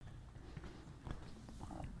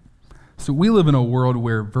So we live in a world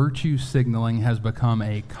where virtue signaling has become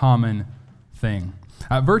a common thing.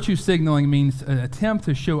 Virtue signaling means an attempt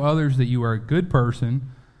to show others that you are a good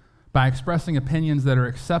person by expressing opinions that are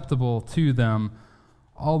acceptable to them,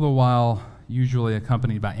 all the while usually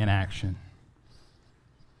accompanied by inaction.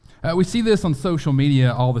 We see this on social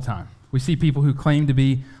media all the time. We see people who claim to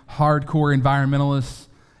be hardcore environmentalists,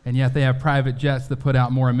 and yet they have private jets that put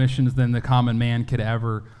out more emissions than the common man could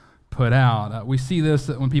ever put out. We see this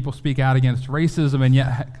when people speak out against racism and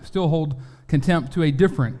yet still hold contempt to a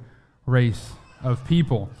different race of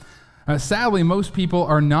people. Sadly, most people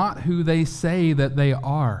are not who they say that they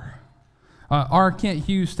are. R. Kent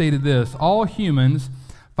Hughes stated this: all humans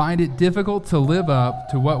find it difficult to live up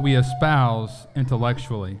to what we espouse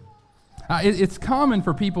intellectually. It's common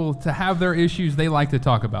for people to have their issues they like to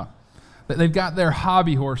talk about. They've got their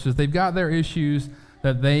hobby horses. They've got their issues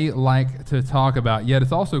that they like to talk about. Yet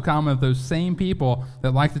it's also common that those same people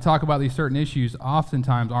that like to talk about these certain issues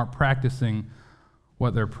oftentimes aren't practicing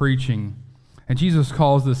what they're preaching. And Jesus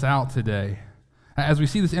calls this out today. As we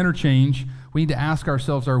see this interchange, we need to ask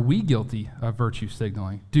ourselves, are we guilty of virtue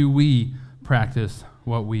signaling? Do we practice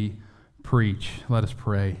what we preach? Let us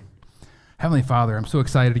pray. Heavenly Father, I'm so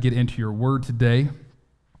excited to get into your word today.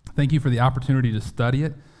 Thank you for the opportunity to study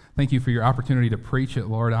it. Thank you for your opportunity to preach it,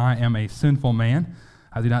 Lord. I am a sinful man.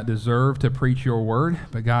 I do not deserve to preach your word,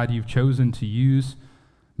 but God, you've chosen to use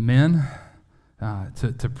men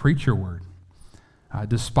to preach your word.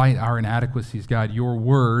 Despite our inadequacies, God, your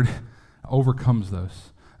word overcomes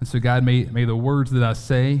those. And so, God, may the words that I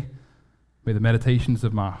say, may the meditations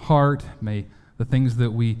of my heart, may the things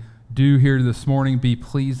that we do here this morning be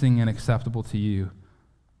pleasing and acceptable to you,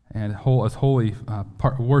 and as holy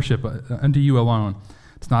worship unto you alone.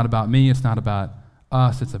 It's not about me, it's not about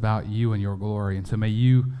us, it's about you and your glory. And so may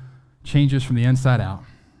you change us from the inside out.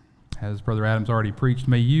 As Brother Adam's already preached,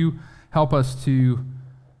 may you help us to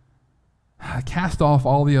cast off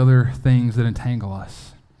all the other things that entangle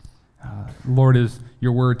us. Lord, as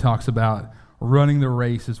your word talks about running the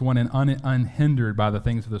race as one unhindered by the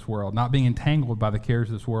things of this world, not being entangled by the cares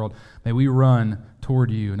of this world, may we run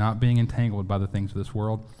toward you, not being entangled by the things of this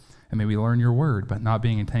world. And may we learn your word, but not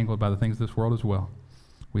being entangled by the things of this world as well.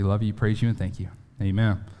 We love you, praise you, and thank you.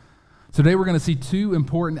 Amen. Today we're going to see two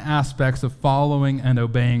important aspects of following and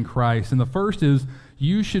obeying Christ. And the first is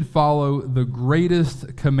you should follow the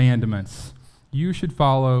greatest commandments. You should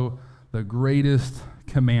follow the greatest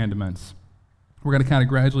commandments. We're going to kind of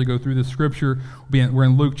gradually go through this scripture. We're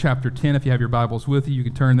in Luke chapter 10. If you have your Bibles with you, you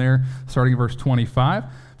can turn there, starting in verse 25. I'm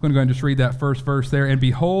going to go ahead and just read that first verse there. And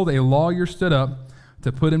behold, a lawyer stood up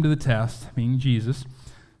to put him to the test, meaning Jesus,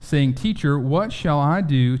 saying, Teacher, what shall I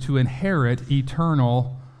do to inherit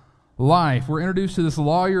eternal life? We're introduced to this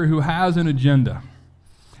lawyer who has an agenda.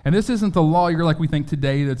 And this isn't the lawyer like we think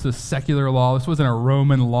today that's a secular law. This wasn't a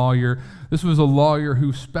Roman lawyer. This was a lawyer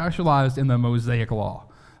who specialized in the Mosaic law,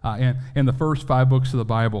 in the first 5 books of the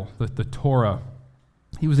Bible, the Torah.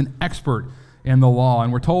 He was an expert in the law,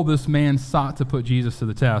 and we're told this man sought to put Jesus to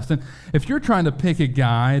the test. And if you're trying to pick a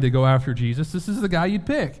guy to go after Jesus, this is the guy you'd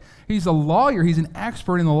pick. He's a lawyer. He's an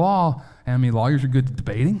expert in the law. And I mean, lawyers are good at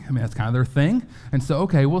debating. I mean, that's kind of their thing. And so,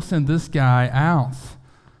 okay, we'll send this guy out.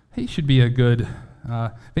 He should be a good,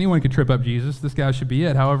 if anyone could trip up Jesus, this guy should be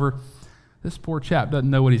it. However, this poor chap doesn't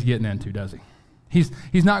know what he's getting into, does he?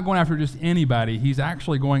 He's not going after just anybody. He's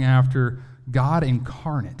actually going after God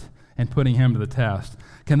incarnate and putting him to the test.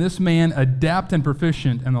 Can this man, adept and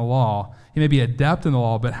proficient in the law, he may be adept in the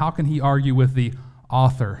law, but how can he argue with the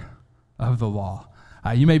author of the law?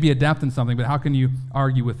 You may be adept in something, but how can you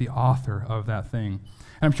argue with the author of that thing? And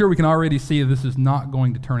I'm sure we can already see that this is not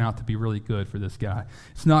going to turn out to be really good for this guy.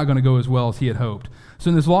 It's not going to go as well as he had hoped.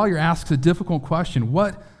 So this lawyer asks a difficult question.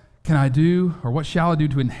 What can I do, or what shall I do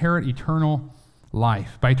to inherit eternal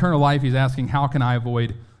life? By eternal life, he's asking, how can I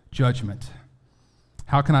avoid judgment?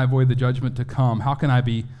 How can I avoid the judgment to come? How can I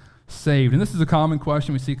be saved? And this is a common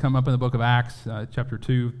question we see come up in the book of Acts, chapter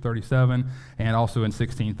 2, 37, and also in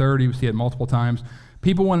 16:30. We see it multiple times.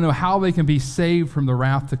 People want to know how they can be saved from the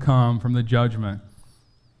wrath to come, from the judgment.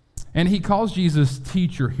 And he calls Jesus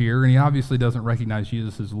teacher here, and he obviously doesn't recognize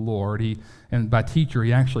Jesus as Lord. And by teacher,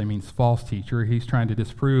 he actually means false teacher. He's trying to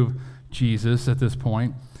disprove Jesus at this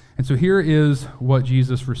point. And so here is what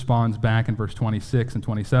Jesus responds back in verse 26 and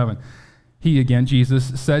 27. He, again,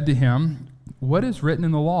 Jesus, said to him, What is written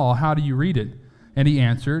in the law? How do you read it? And he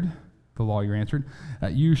answered, the lawyer answered,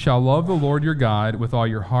 You shall love the Lord your God with all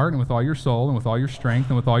your heart and with all your soul and with all your strength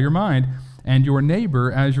and with all your mind, and your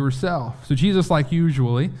neighbor as yourself. So Jesus, like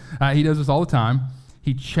usually, he does this all the time.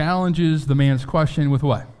 He challenges the man's question with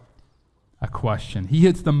what? a question. He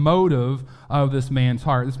hits the motive of this man's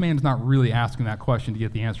heart. This man's not really asking that question to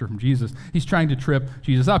get the answer from Jesus. He's trying to trip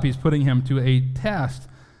Jesus up. He's putting him to a test.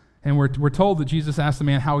 And we're told that Jesus asked the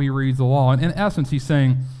man how he reads the law. And in essence, he's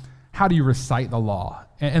saying, how do you recite the law?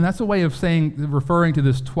 And that's a way of referring to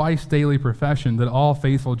this twice daily profession that all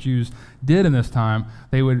faithful Jews did in this time.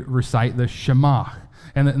 They would recite the Shema.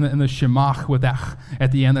 And the Shema with that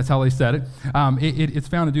at the end, that's how they said it. It's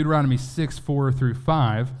found in Deuteronomy 6, 4 through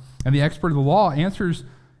 5. And the expert of the law answers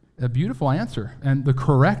a beautiful answer and the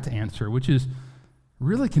correct answer, which is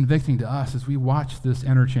really convicting to us as we watch this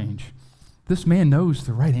interchange. This man knows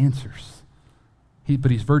the right answers,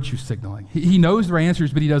 but he's virtue signaling. He knows the right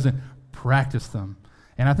answers, but he doesn't practice them.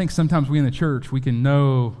 And I think sometimes we in the church, we can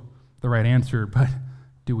know the right answer, but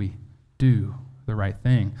do we do the right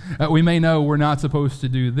thing? We may know we're not supposed to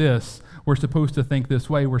do this. We're supposed to think this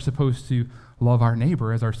way. We're supposed to love our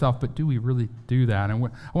neighbor as ourselves, but do we really do that? And I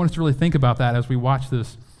want us to really think about that as we watch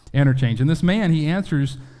this interchange. And this man, he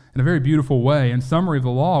answers in a very beautiful way. In summary of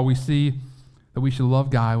the law, we see that we should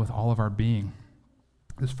love God with all of our being.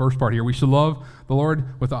 This first part here, we should love the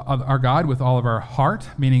Lord with our God with all of our heart,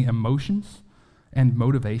 meaning emotions and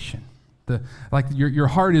motivation. Your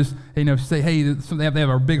heart is, say, hey, they have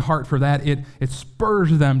a big heart for that. It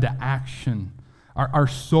spurs them to action. Our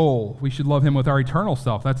soul, we should love him with our eternal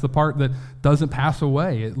self. That's the part that doesn't pass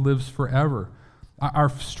away. It lives forever. Our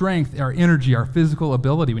strength, our energy, our physical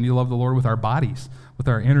ability. We need to love the Lord with our bodies, with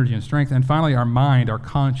our energy and strength. And finally, our mind, our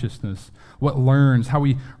consciousness, what learns, how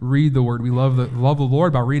we read the Word. We love the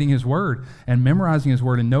Lord by reading his Word and memorizing his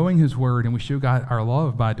Word and knowing his Word, and we show God our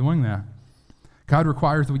love by doing that. God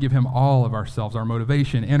requires that we give him all of ourselves. Our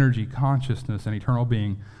motivation, energy, consciousness, and eternal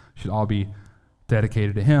being should all be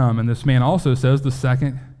dedicated to him. And this man also says the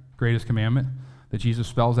second greatest commandment that Jesus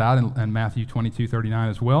spells out in Matthew 22:39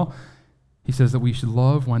 as well. He says that we should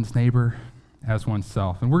love one's neighbor as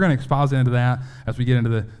oneself. And we're going to exposit into that as we get into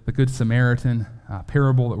the Good Samaritan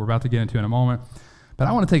parable that we're about to get into in a moment. But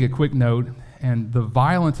I want to take a quick note and the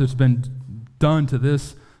violence that's been done to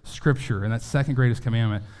this scripture and that second greatest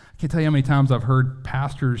commandment. I can't tell you how many times I've heard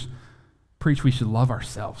pastors preach we should love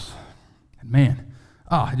ourselves. And man,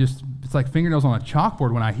 it's like fingernails on a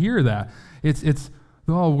chalkboard when I hear that.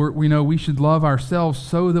 We should love ourselves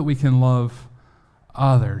so that we can love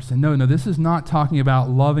others. And no, this is not talking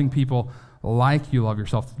about loving people like you love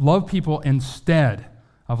yourself. Love people instead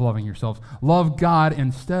of loving yourselves. Love God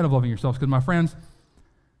instead of loving yourselves. Because my friends,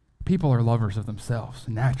 people are lovers of themselves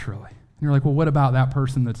naturally. And you're like, well, what about that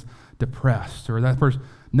person that's depressed or that person?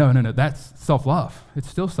 No, that's self-love. It's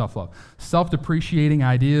still self-love. Self-depreciating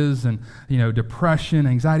ideas and, depression,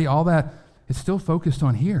 anxiety, all that, it's still focused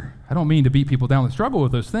on here. I don't mean to beat people down that struggle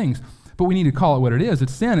with those things, but we need to call it what it is.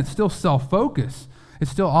 It's sin. It's still self-focus. It's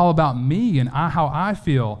still all about me and how I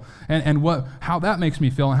feel and how that makes me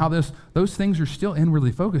feel and how those things are still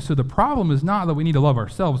inwardly focused. So the problem is not that we need to love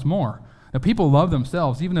ourselves more. Now, people love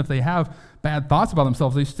themselves. Even if they have bad thoughts about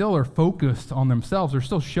themselves, they still are focused on themselves. They're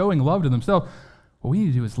still showing love to themselves. What we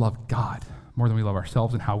need to do is love God more than we love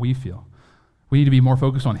ourselves and how we feel. We need to be more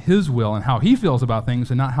focused on his will and how he feels about things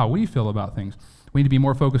and not how we feel about things. We need to be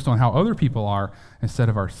more focused on how other people are instead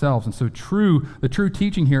of ourselves. And so the true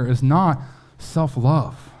teaching here is not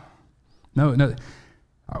self-love. No,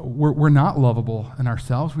 we're not lovable in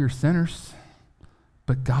ourselves. We are sinners.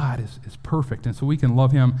 But God is perfect, and so we can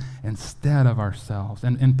love him instead of ourselves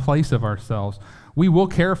and in place of ourselves. We will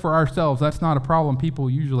care for ourselves. That's not a problem people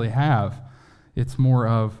usually have. It's more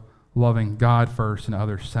of loving God first and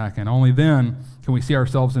others second. Only then can we see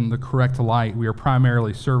ourselves in the correct light. We are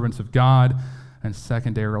primarily servants of God and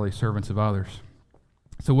secondarily servants of others.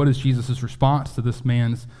 So what is Jesus' response to this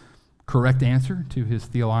man's correct answer to his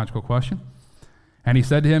theological question? And he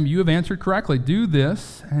said to him, "You have answered correctly. Do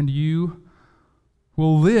this, and you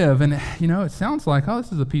will live." And, it sounds like,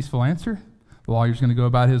 this is a peaceful answer. The lawyer's going to go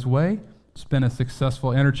about his way. It's been a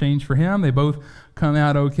successful interchange for him. They both come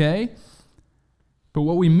out okay. But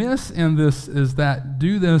what we miss in this is that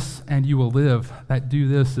do this and you will live. That do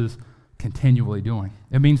this is continually doing.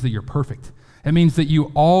 It means that you're perfect. It means that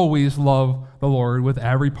you always love the Lord with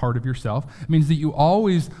every part of yourself. It means that you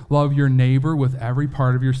always love your neighbor with every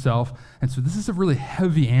part of yourself. And so this is a really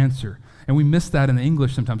heavy answer. And we miss that in the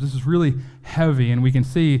English sometimes. This is really heavy, and we can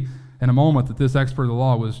see in a moment that this expert of the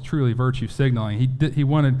law was truly virtue signaling.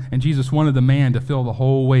 Jesus wanted the man to feel the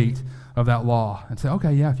whole weight of that law and say,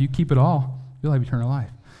 okay, yeah, if you keep it all, you'll have eternal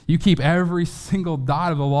life. You keep every single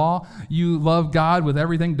dot of the law. You love God with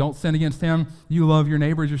everything. Don't sin against him. You love your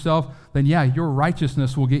neighbor as yourself. Then, your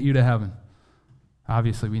righteousness will get you to heaven.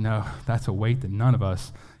 Obviously, we know that's a weight that none of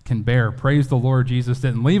us can bear. Praise the Lord, Jesus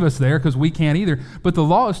didn't leave us there because we can't either. But the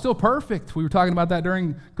law is still perfect. We were talking about that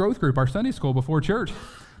during growth group, our Sunday school before church.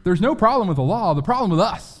 There's no problem with the law. The problem with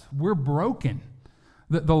us, we're broken.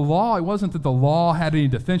 The law, it wasn't that the law had any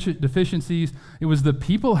deficiencies. It was the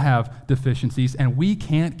people have deficiencies, and we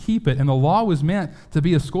can't keep it. And the law was meant to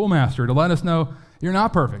be a schoolmaster, to let us know, you're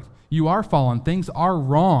not perfect. You are fallen. Things are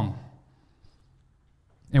wrong.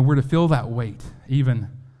 And we're to feel that weight even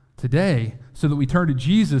today so that we turn to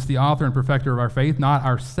Jesus, the author and perfecter of our faith, not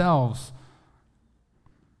ourselves.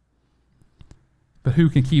 But who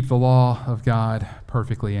can keep the law of God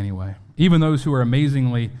perfectly anyway? Even those who are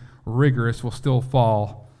amazingly rigorous will still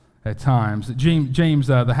fall at times. James,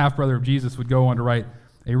 the half-brother of Jesus, would go on to write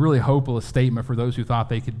a really hopeless statement for those who thought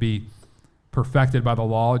they could be perfected by the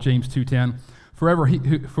law. James 2:10,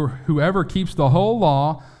 for whoever keeps the whole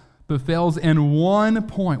law but fails in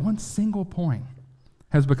one single point,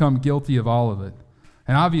 has become guilty of all of it.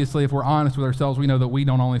 And obviously, if we're honest with ourselves, we know that we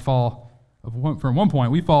don't only fall from one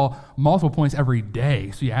point, we fall multiple points every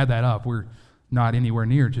day. So you add that up, we're not anywhere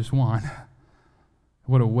near just one.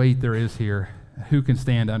 What a weight there is here. Who can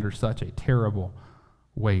stand under such a terrible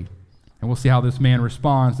weight? And we'll see how this man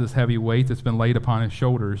responds to this heavy weight that's been laid upon his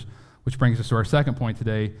shoulders, which brings us to our second point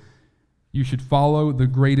today. You should follow the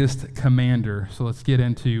greatest commander. So let's get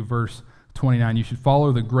into verse 29. You should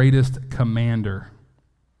follow the greatest commander.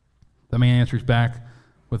 The man answers back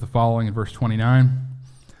with the following in verse 29.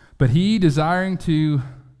 But he, desiring to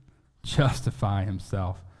justify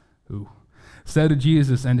himself, said to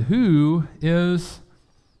Jesus, and who is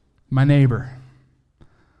my neighbor?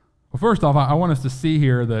 Well, first off, I want us to see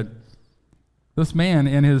here that this man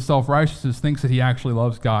in his self-righteousness thinks that he actually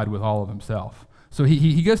loves God with all of himself. So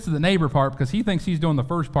he gets to the neighbor part because he thinks he's doing the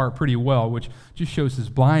first part pretty well, which just shows his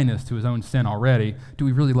blindness to his own sin already. Do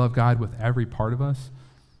we really love God with every part of us?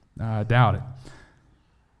 I doubt it.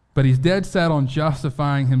 But he's dead set on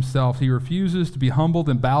justifying himself. He refuses to be humbled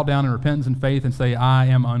and bow down in repentance and faith and say, I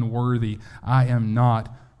am unworthy. I am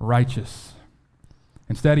not righteous.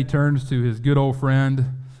 Instead, he turns to his good old friend,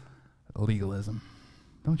 legalism.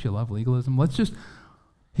 Don't you love legalism?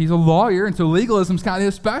 He's a lawyer, and so legalism's kind of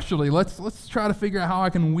his specialty. Let's try to figure out how I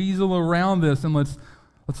can weasel around this, and let's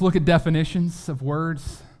look at definitions of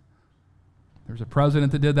words. There's a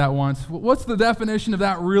president that did that once. What's the definition of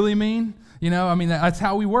that really mean? That's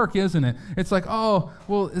how we work, isn't it? It's like, oh,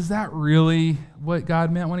 well, is that really what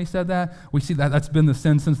God meant when he said that? We see that's been the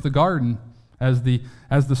sin since the garden, as the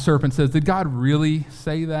serpent says. Did God really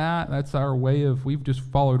say that? That's our way we've just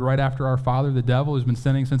followed right after our father, the devil, who's been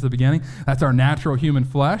sinning since the beginning. That's our natural human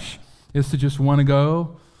flesh, is to just want to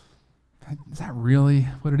go. Is that really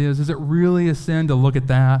what it is? Is it really a sin to look at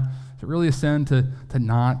that? Is it really a sin to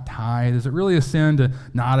not tithe? Is it really a sin to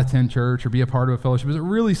not attend church or be a part of a fellowship? Is it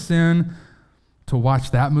really sin to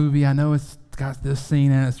watch that movie? I know it's got this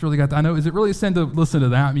scene in it. It's really got. Is it really a sin to listen to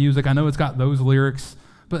that music? I know it's got those lyrics.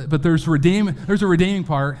 But there's a redeeming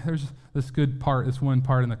part. There's this good part, this one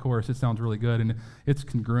part in the chorus. It sounds really good, and it's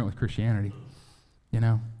congruent with Christianity.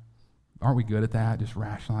 Aren't we good at that? Just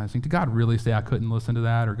rationalizing. Did God really say I couldn't listen to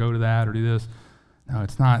that or go to that or do this? No,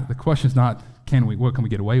 it's not. The question is not what can we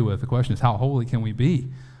get away with? The question is how holy can we be?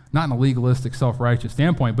 Not in a legalistic, self-righteous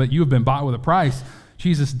standpoint, but you have been bought with a price.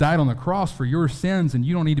 Jesus died on the cross for your sins, and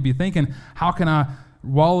you don't need to be thinking, how can I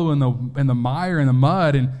wallow in the mire and the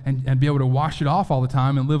mud and be able to wash it off all the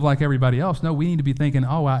time and live like everybody else? No, we need to be thinking,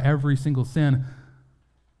 oh, wow, every single sin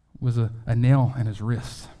was a nail in his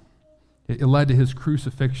wrist. It led to his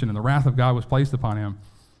crucifixion, and the wrath of God was placed upon him.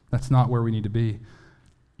 That's not where we need to be.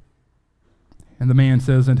 And the man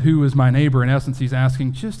says, and who is my neighbor? In essence, he's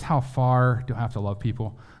asking, just how far do I have to love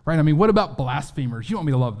people? Right? What about blasphemers? You want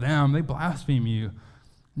me to love them? They blaspheme you.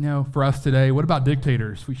 For us today, what about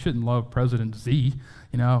dictators? We shouldn't love President Z.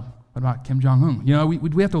 What about Kim Jong-un?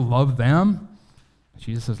 We have to love them.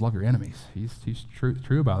 Jesus says, love your enemies. He's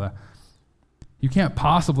true about that. You can't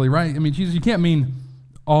possibly, right? Jesus, you can't mean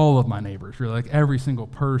all of my neighbors, really, like every single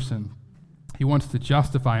person. He wants to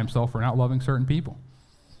justify himself for not loving certain people.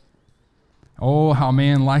 Oh, how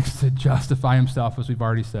man likes to justify himself, as we've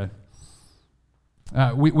already said.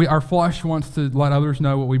 Our flesh wants to let others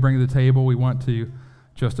know what we bring to the table. We want to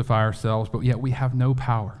justify ourselves, but yet we have no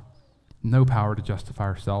power to justify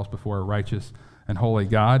ourselves before a righteous and holy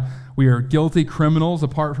God. We are guilty criminals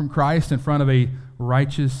apart from Christ in front of a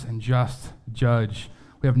righteous and just judge.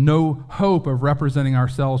 We have no hope of representing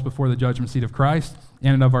ourselves before the judgment seat of Christ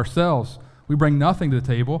in and of ourselves. We bring nothing to the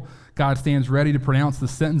table. God stands ready to pronounce the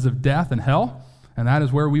sentence of death and hell, and that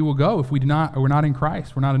is where we will go if we're not in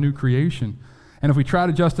Christ. We're not a new creation. And if we try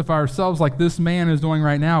to justify ourselves like this man is doing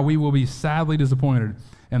right now, we will be sadly disappointed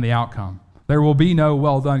in the outcome. There will be no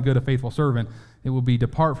well done, good and faithful servant. It will be,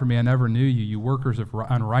 depart from me, I never knew you, you workers of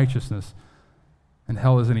unrighteousness. And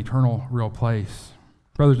hell is an eternal real place.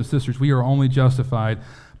 Brothers and sisters, we are only justified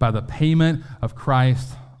by the payment of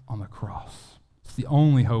Christ on the cross. It's the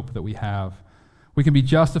only hope that we have. We can be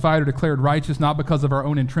justified or declared righteous not because of our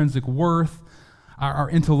own intrinsic worth, our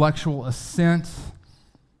intellectual assent,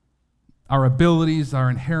 our abilities, our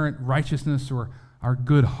inherent righteousness, or our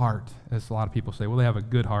good heart, as a lot of people say. Well, they have a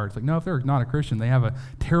good heart. It's like, no, if they're not a Christian, they have a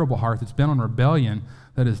terrible heart that's bent on rebellion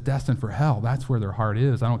that is destined for hell. That's where their heart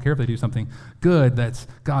is. I don't care if they do something good. That's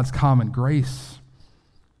God's common grace.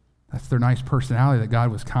 That's their nice personality that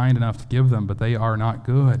God was kind enough to give them, but they are not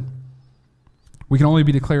good. We can only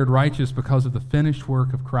be declared righteous because of the finished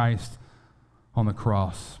work of Christ on the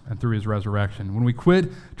cross and through his resurrection. When we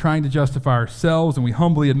quit trying to justify ourselves and we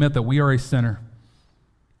humbly admit that we are a sinner,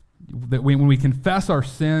 that when we confess our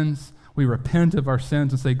sins, we repent of our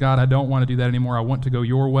sins and say, God, I don't want to do that anymore. I want to go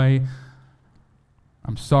your way.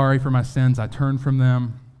 I'm sorry for my sins. I turn from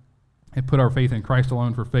them and put our faith in Christ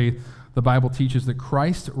alone for faith. The Bible teaches that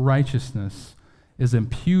Christ's righteousness is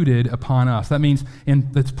imputed upon us. That means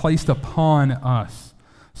it's placed upon us,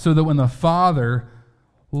 so that when the Father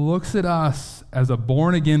looks at us as a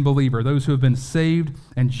born-again believer, those who have been saved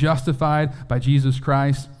and justified by Jesus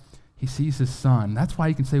Christ, he sees his Son. That's why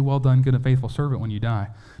he can say, well done, good and faithful servant, when you die.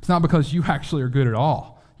 It's not because you actually are good at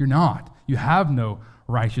all. You're not. You have no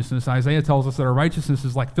righteousness. Isaiah tells us that our righteousness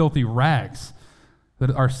is like filthy rags, that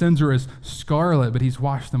our sins are as scarlet, but he's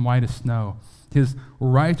washed them white as snow. His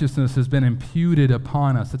righteousness has been imputed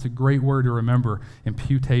upon us. That's a great word to remember,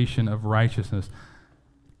 imputation of righteousness.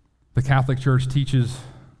 The Catholic Church teaches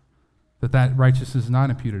that righteousness is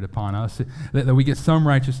not imputed upon us, that we get some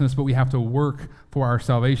righteousness, but we have to work for our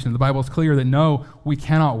salvation. The Bible is clear that no, we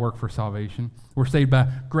cannot work for salvation. We're saved by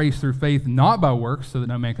grace through faith, not by works, so that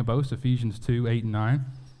no man can boast, Ephesians 2, 8 and 9.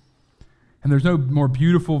 And there's no more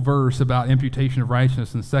beautiful verse about imputation of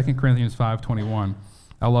righteousness than 2 Corinthians 5:21.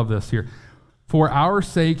 I love this here. For our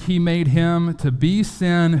sake he made him to be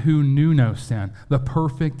sin who knew no sin, the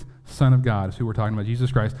perfect Son of God, is who we're talking about,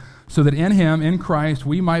 Jesus Christ, so that in him, in Christ,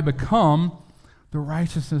 we might become the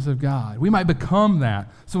righteousness of God. We might become that.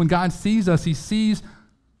 So when God sees us, he sees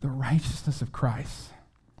the righteousness of Christ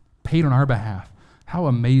paid on our behalf. How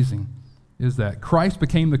amazing is that? Christ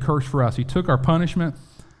became the curse for us. He took our punishment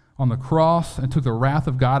on the cross and took the wrath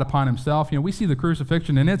of God upon himself. You know, we see the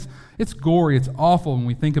crucifixion, and it's gory, it's awful when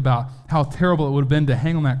we think about how terrible it would have been to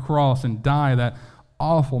hang on that cross and die that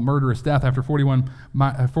awful murderous death after 40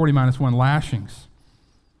 minus 1 lashings.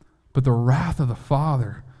 But the wrath of the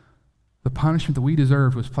Father, the punishment that we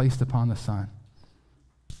deserved, was placed upon the Son.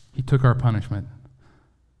 He took our punishment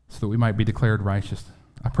so that we might be declared righteous.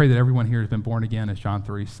 I pray that everyone here has been born again, as John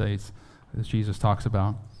 3 states, as Jesus talks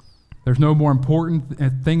about. There's no more important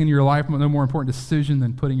thing in your life, no more important decision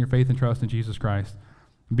than putting your faith and trust in Jesus Christ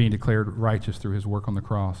and being declared righteous through his work on the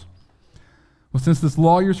cross. Well, since this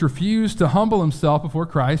lawyer's refused to humble himself before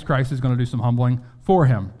Christ, Christ is going to do some humbling for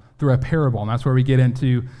him through a parable. And that's where we get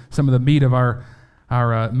into some of the meat of our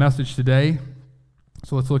message today.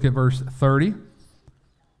 So let's look at verse 30.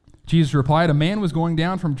 Jesus replied, a man was going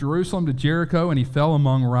down from Jerusalem to Jericho, and he fell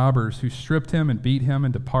among robbers who stripped him and beat him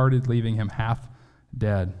and departed, leaving him half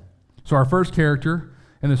dead. So our first character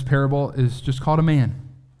in this parable is just called a man.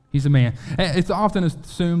 He's a man. It's often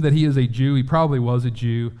assumed that he is a Jew. He probably was a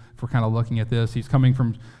Jew if we're kind of looking at this. He's coming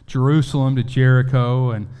from Jerusalem to Jericho,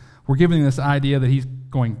 and we're giving this idea that he's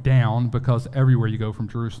going down because everywhere you go from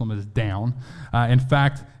Jerusalem is down. In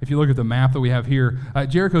fact, if you look at the map that we have here,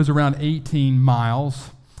 Jericho is around 18 miles.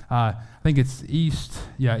 I think it's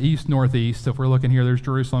east-northeast. So if we're looking here, there's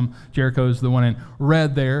Jerusalem. Jericho's the one in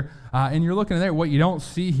red there. And you're looking at there, what you don't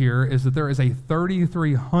see here is that there is a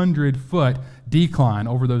 3,300-foot decline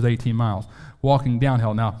over those 18 miles, walking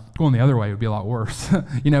downhill. Now, going the other way would be a lot worse,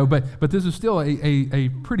 but this is still a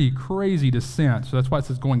pretty crazy descent. So that's why it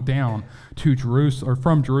says going down to Jerusalem, or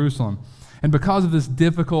from Jerusalem. And because of this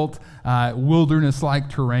difficult wilderness-like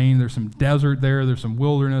terrain, there's some desert there, there's some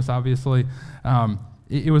wilderness, obviously.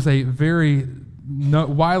 It was a very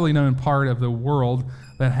widely known part of the world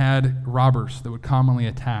that had robbers that would commonly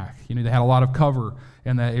attack. They had a lot of cover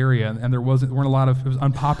in that area, and it was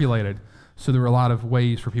unpopulated, so there were a lot of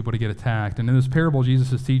ways for people to get attacked. And in this parable,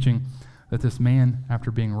 Jesus is teaching that this man,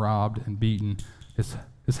 after being robbed and beaten,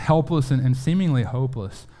 is helpless and seemingly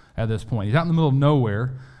hopeless at this point. He's out in the middle of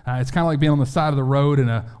nowhere. It's kind of like being on the side of the road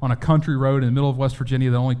on a country road in the middle of West Virginia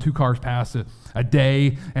that only 2 cars pass a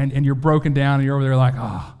day, and you're broken down, and you're over there like,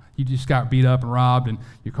 you just got beat up and robbed, and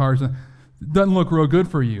your car's doesn't look real good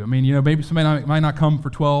for you. Maybe somebody might not come for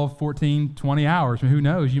 12, 14, 20 hours. Who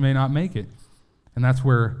knows? You may not make it. And that's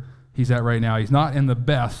where he's at right now. He's not in the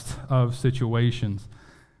best of situations.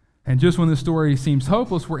 And just when the story seems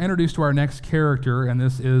hopeless, we're introduced to our next character, and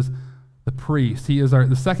this is the priest. He is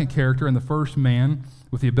the second character and the first man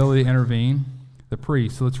with the ability to intervene, the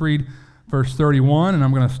priest. So let's read verse 31, and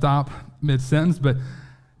I'm going to stop mid-sentence. But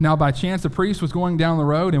now by chance the priest was going down the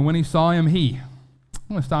road, and when he saw him, I'm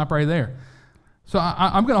going to stop right there. So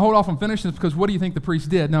I'm going to hold off on finishing this because what do you think the priest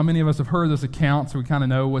did? Now many of us have heard this account, so we kind of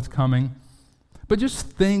know what's coming. But just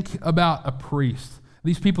think about a priest.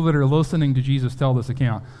 These people that are listening to Jesus tell this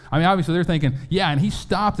account. I mean, obviously they're thinking, yeah, and he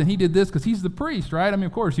stopped and he did this because he's the priest, right? I mean,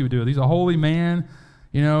 of course he would do it. He's a holy man,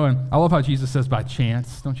 and I love how Jesus says by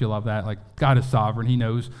chance. Don't you love that? Like, God is sovereign. He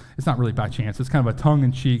knows it's not really by chance. It's kind of a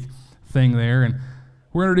tongue-in-cheek thing there. And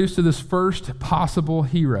we're introduced to this first possible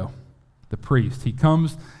hero, the priest. He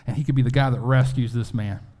comes and he could be the guy that rescues this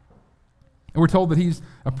man. And we're told that he's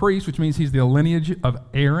a priest, which means he's the lineage of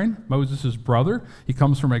Aaron, Moses' brother. He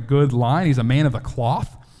comes from a good line. He's a man of the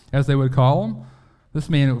cloth, as they would call him. This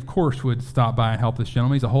man, of course, would stop by and help this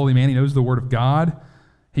gentleman. He's a holy man. He knows the word of God.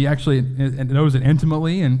 He actually knows it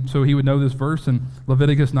intimately, and so he would know this verse in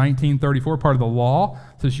Leviticus 19:34, part of the law.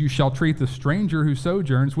 It says, "You shall treat the stranger who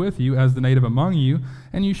sojourns with you as the native among you,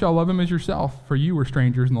 and you shall love him as yourself, for you were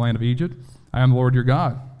strangers in the land of Egypt. I am the Lord your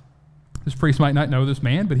God." This priest might not know this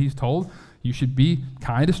man, but he's told, you should be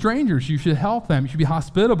kind to strangers. You should help them. You should be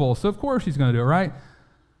hospitable. So of course he's going to do it, right?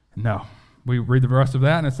 No. We read the rest of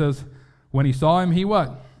that, and it says, when he saw him, he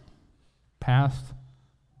what? Passed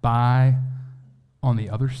by on the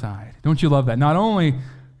other side. Don't you love that? Not only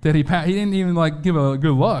did he didn't even give a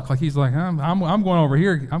good look. Like he's like, I'm going over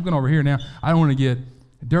here. I'm going over here now. I don't want to get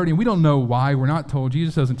dirty. And we don't know why. We're not told.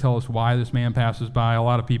 Jesus doesn't tell us why this man passes by. A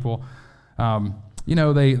lot of people,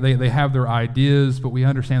 they have their ideas, but we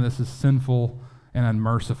understand this is sinful and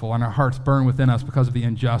unmerciful, and our hearts burn within us because of the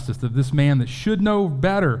injustice of this man that should know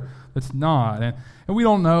better, that's not. And we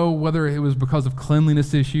don't know whether it was because of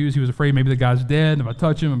cleanliness issues. He was afraid maybe the guy's dead, and if I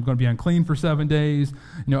touch him, I'm going to be unclean for 7 days.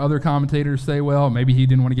 Other commentators say, well, maybe he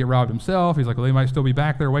didn't want to get robbed himself. He's like, well, they might still be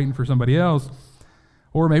back there waiting for somebody else.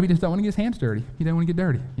 Or maybe he just don't want to get his hands dirty. He didn't want to get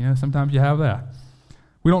dirty. Sometimes you have that.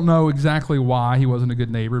 We don't know exactly why he wasn't a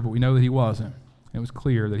good neighbor, but we know that he wasn't. It was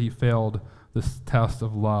clear that he failed this test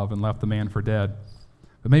of love and left the man for dead.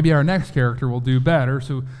 But maybe our next character will do better.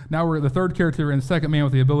 So now we're the third character and second man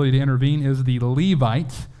with the ability to intervene is the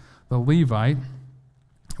Levite. The Levite.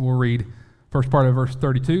 We'll read first part of verse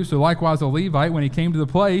 32. So likewise the Levite, when he came to the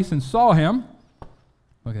place and saw him,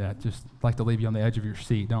 look at that, just like to leave you on the edge of your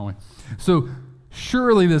seat, don't we? So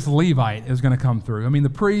surely this Levite is going to come through. I mean, the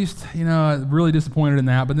priest, really disappointed in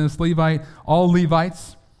that, but then this Levite, all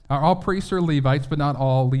priests are Levites, but not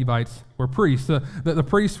all Levites were priests. The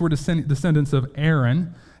priests were descendants of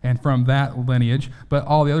Aaron, and from that lineage, but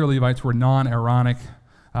all the other Levites were non-Aaronic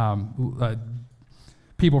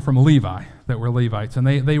people from Levi that were Levites, and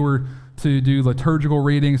they were to do liturgical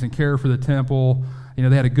readings and care for the temple. They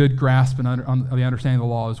had a good grasp on the understanding of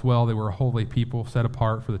the law as well. They were a holy people set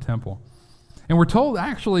apart for the temple. And we're told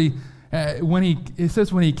actually when he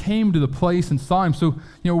came to the place and saw him. So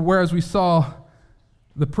whereas we saw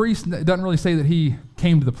the priest doesn't really say that he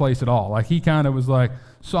came to the place at all. Like he kind of was like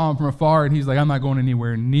saw him from afar, and he's like, I'm not going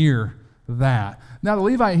anywhere near that. Now the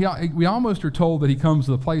Levite, we almost are told that he comes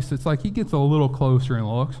to the place. It's like he gets a little closer and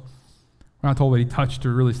looks. We're not told that he touched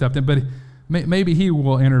or really stepped in, but maybe he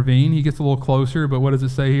will intervene. He gets a little closer, but what does it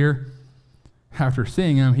say here? After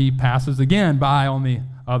seeing him, he passes again by on the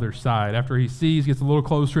other side. After he sees, gets a little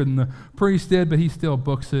closer than the priest did, but he still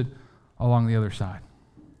books it along the other side.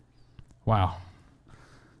 Wow.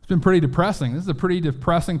 It's been pretty depressing. This is a pretty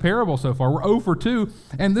depressing parable so far. We're 0 for 2,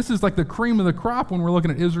 and this is like the cream of the crop when we're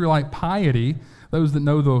looking at Israelite piety. Those that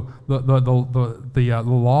know the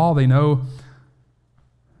law, they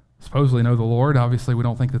supposedly know the Lord. Obviously, we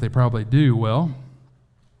don't think that they probably do well.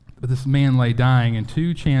 But this man lay dying, and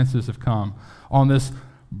 2 chances have come on this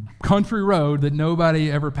country road that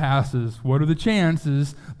nobody ever passes. What are the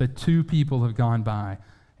chances that 2 people have gone by?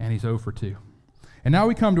 And he's 0 for 2. And now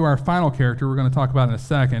we come to our final character we're going to talk about in a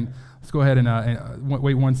second. Let's go ahead and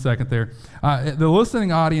wait 1 second there. The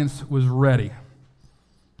listening audience was ready.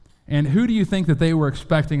 And who do you think that they were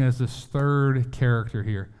expecting as this third character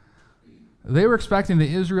here? They were expecting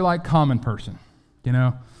the Israelite common person,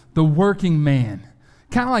 the working man.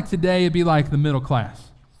 Kind of like today, it'd be like the middle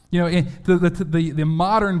class. The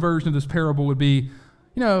modern version of this parable would be,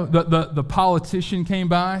 the politician came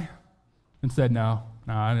by and said, no,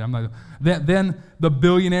 I'm not. Then the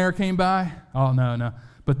billionaire came by. Oh, no.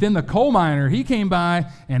 But then the coal miner, he came by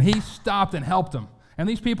and he stopped and helped him. And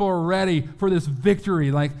these people are ready for this victory.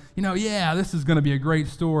 Like, this is going to be a great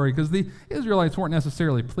story, because the Israelites weren't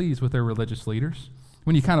necessarily pleased with their religious leaders.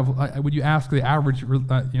 When you ask the average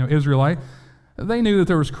Israelite, they knew that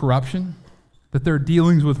there was corruption, that their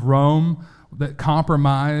dealings with Rome that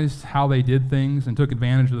compromised how they did things and took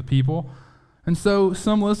advantage of the people. And so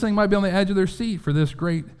some listening might be on the edge of their seat for this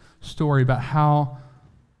great story about how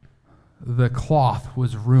the cloth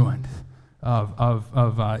was ruined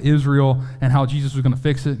of Israel and how Jesus was going to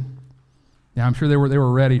fix it. Yeah, I'm sure they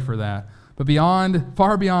were ready for that. But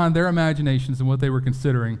far beyond their imaginations and what they were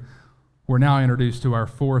considering, we're now introduced to our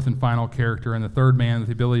fourth and final character, and the third man with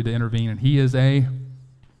the ability to intervene, and he is a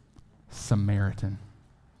Samaritan.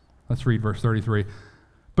 Let's read verse 33.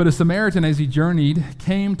 But a Samaritan, as he journeyed,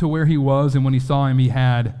 came to where he was, and when he saw him, he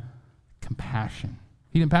had compassion.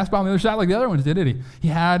 He didn't pass by on the other side like the other ones did he? He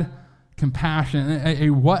had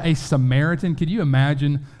compassion. What a Samaritan. Could you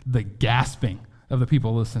imagine the gasping of the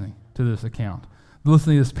people listening to this account,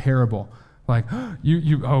 listening to this parable? Like,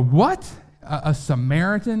 what? A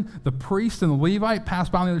Samaritan? The priest and the Levite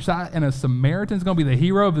passed by on the other side, and a Samaritan's going to be the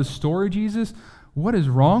hero of this story, Jesus? What is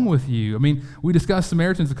wrong with you? I mean, we discussed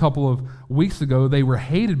Samaritans a couple of weeks ago. They were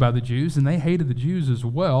hated by the Jews, and they hated the Jews as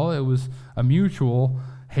well. It was a mutual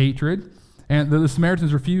hatred. And the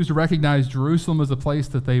Samaritans refused to recognize Jerusalem as the place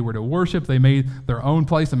that they were to worship. They made their own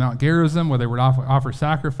place in Mount Gerizim where they would offer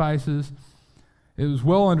sacrifices. It was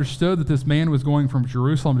well understood that this man was going from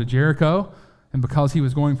Jerusalem to Jericho. And because he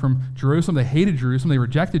was going from Jerusalem, they hated Jerusalem. They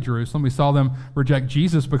rejected Jerusalem. We saw them reject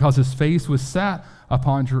Jesus because his face was set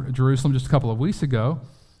upon Jerusalem just a couple of weeks ago.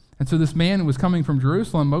 And so this man was coming from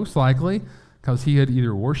Jerusalem most likely because he had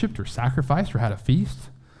either worshipped or sacrificed or had a feast.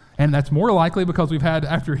 And that's more likely because we've had,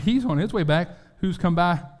 after he's on his way back, who's come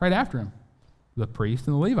by right after him? The priest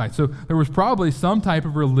and the Levite. So there was probably some type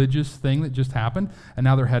of religious thing that just happened, and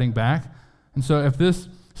now they're heading back. And so if this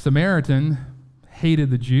Samaritan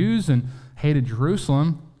hated the Jews and hated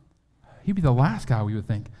Jerusalem, he'd be the last guy we would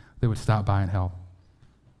think that would stop by and help.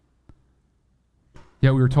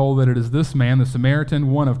 Yet we were told that it is this man, the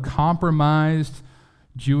Samaritan, one of compromised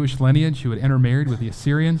Jewish lineage who had intermarried with the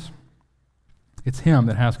Assyrians. It's him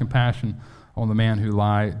that has compassion on the man who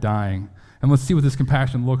lie dying. And let's see what this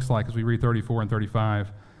compassion looks like as we read 34 and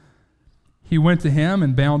 35. He went to him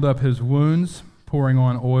and bound up his wounds, pouring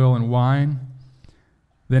on oil and wine.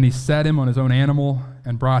 Then he set him on his own animal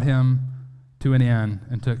and brought him to an inn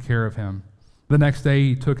and took care of him. The next day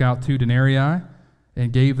he took out 2 denarii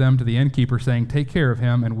and gave them to the innkeeper, saying, "Take care of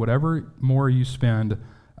him, and whatever more you spend,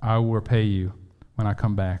 I will repay you when I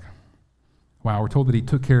come back." Wow, we're told that he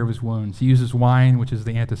took care of his wounds. He uses wine, which is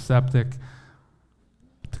the antiseptic,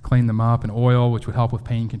 to clean them up, and oil, which would help with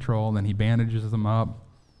pain control, and then he bandages them up.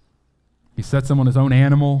 He sets them on his own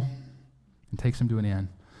animal and takes him to an inn.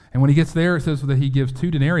 And when he gets there, it says that he gives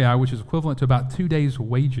 2 denarii, which is equivalent to about 2 days'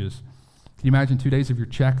 wages. Can you imagine 2 days of your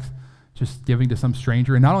checks just giving to some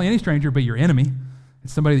stranger? And not only any stranger, but your enemy.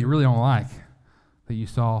 It's somebody that you really don't like, that you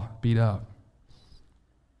saw beat up.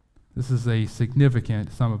 This is a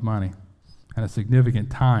significant sum of money and a significant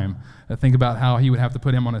time. Think about how he would have to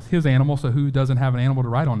put him on his animal, so who doesn't have an animal to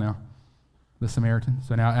ride on now? The Samaritan.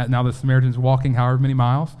 So now the Samaritan's walking however many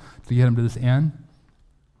miles to get him to this inn.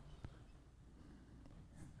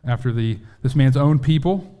 After this man's own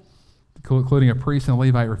people, including a priest and a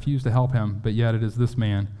Levite, refused to help him, but yet it is this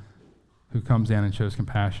man who comes in and shows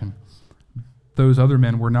compassion. Those other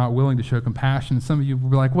men were not willing to show compassion. Some of you will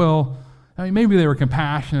be like, well, maybe they were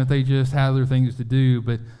compassionate, they just had other things to do,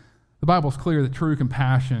 but the Bible's clear that true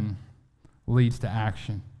compassion leads to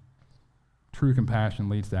action. True compassion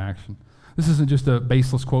leads to action. This isn't just a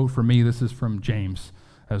baseless quote from me, this is from James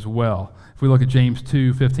as well. If we look at James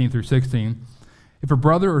 2:15 through 16, if a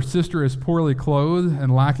brother or sister is poorly clothed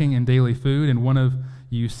and lacking in daily food, and one of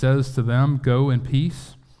you says to them, "Go in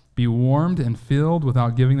peace, be warmed and filled,"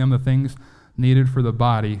 without giving them the things needed for the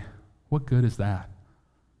body, what good is that?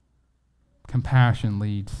 Compassion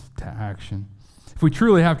leads to action. If we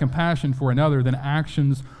truly have compassion for another, then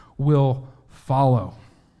actions will follow.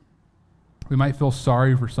 We might feel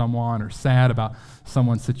sorry for someone or sad about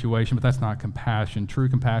someone's situation, but that's not compassion. True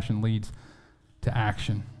compassion leads to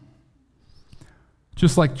action.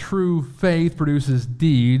 Just like true faith produces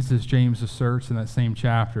deeds, as James asserts in that same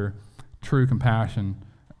chapter, true compassion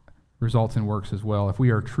results in works as well. If we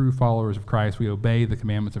are true followers of Christ, we obey the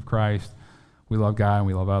commandments of Christ, we love God and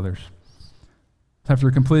we love others. After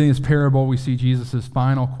completing this parable, we see Jesus'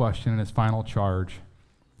 final question and his final charge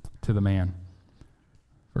to the man.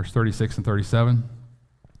 Verse 36 and 37.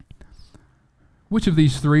 Which of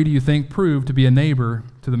these 3 do you think proved to be a neighbor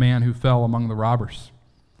to the man who fell among the robbers?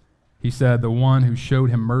 He said, "The one who showed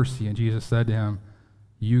him mercy." And Jesus said to him,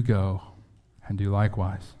 you go and do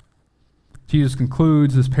likewise. Jesus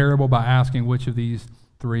concludes this parable by asking which of these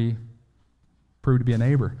three proved to be a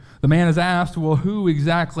neighbor. The man is asked, well, who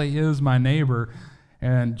exactly is my neighbor?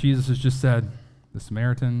 And Jesus has just said, the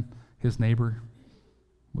Samaritan, his neighbor,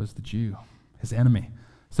 was the Jew, his enemy.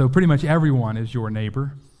 So pretty much everyone is your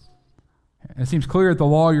neighbor. And it seems clear that the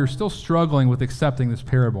lawyer is still struggling with accepting this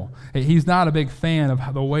parable. He's not a big fan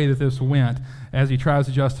of the way that this went. As he tries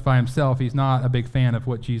to justify himself, he's not a big fan of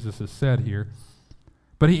what Jesus has said here.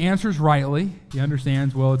 But he answers rightly. He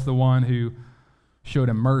understands, well, it's the one who showed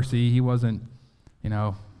him mercy. He wasn't, I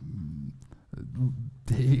don't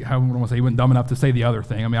want to say he wasn't dumb enough to say the other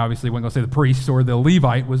thing. I mean, obviously, he wasn't going to say the priest or the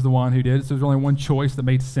Levite was the one who did it, so there's only one choice that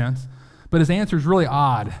made sense. But his answer is really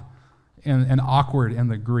odd and awkward in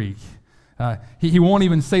the Greek. He won't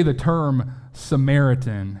even say the term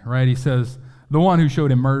Samaritan, right? He says, the one who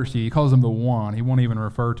showed him mercy. He calls him the one. He won't even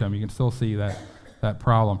refer to him. You can still see that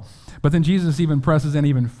problem. But then Jesus even presses in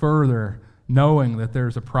even further, knowing that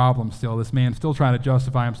there's a problem still. This man's still trying to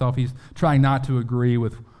justify himself. He's trying not to agree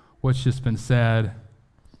with what's just been said.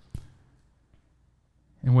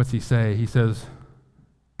 And what's he say? He says,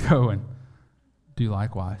 go and do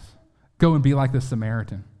likewise. Go and be like the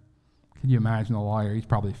Samaritan. Can you imagine the lawyer? He's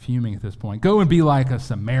probably fuming at this point. Go and be like a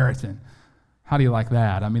Samaritan. How do you like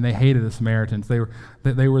that? I mean, they hated the Samaritans. They were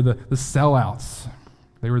the sellouts.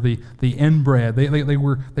 They were the inbred. They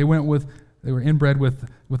were inbred with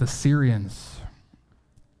Assyrians,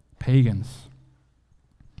 pagans.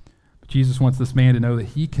 But Jesus wants this man to know that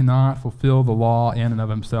he cannot fulfill the law in and of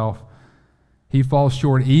himself. He falls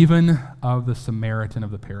short even of the Samaritan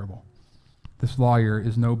of the parable. This lawyer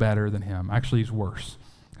is no better than him. Actually, he's worse,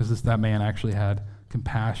 because that man actually had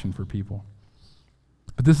compassion for people.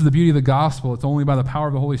 But this is the beauty of the gospel. It's only by the power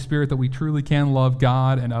of the Holy Spirit that we truly can love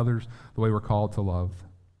God and others the way we're called to love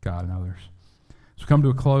God and others. So come to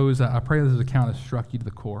a close. I pray this account has struck you to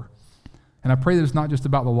the core. And I pray that it's not just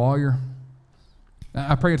about the lawyer.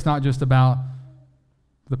 I pray it's not just about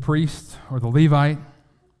the priest or the Levite,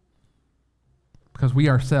 because we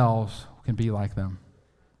ourselves can be like them.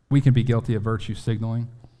 We can be guilty of virtue signaling.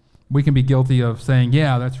 We can be guilty of saying,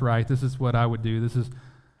 yeah, that's right, this is what I would do.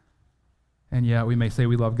 And yeah, we may say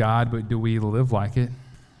we love God, but do we live like it?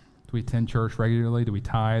 Do we attend church regularly? Do we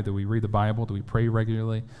tithe? Do we read the Bible? Do we pray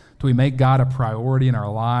regularly? Do we make God a priority in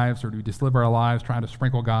our lives, or do we just live our lives trying to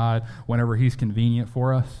sprinkle God whenever He's convenient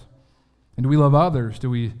for us? And do we love others? Do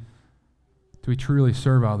we truly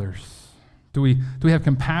serve others? Do we have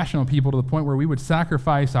compassion on people to the point where we would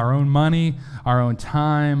sacrifice our own money, our own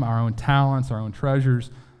time, our own talents, our own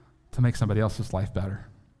treasures to make somebody else's life better?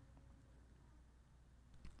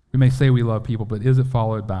 We may say we love people, but is it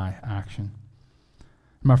followed by action?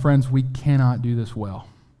 My friends, we cannot do this well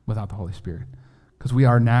without the Holy Spirit, because we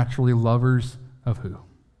are naturally lovers of who?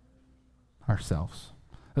 Ourselves.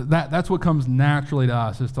 That's what comes naturally to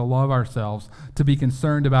us, is to love ourselves, to be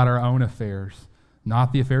concerned about our own affairs,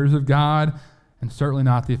 not the affairs of God, and certainly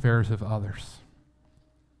not the affairs of others.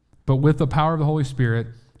 But with the power of the Holy Spirit,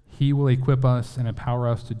 He will equip us and empower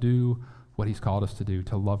us to do what He's called us to do,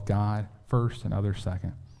 to love God first and others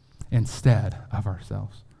second, instead of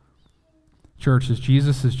ourselves. Church, as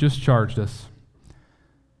Jesus has just charged us,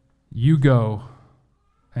 you go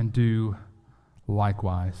and do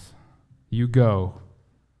likewise. You go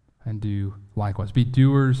and do likewise. Be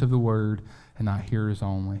doers of the word and not hearers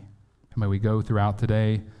only. And may we go throughout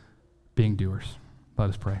today being doers.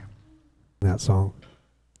 Let us pray. That song.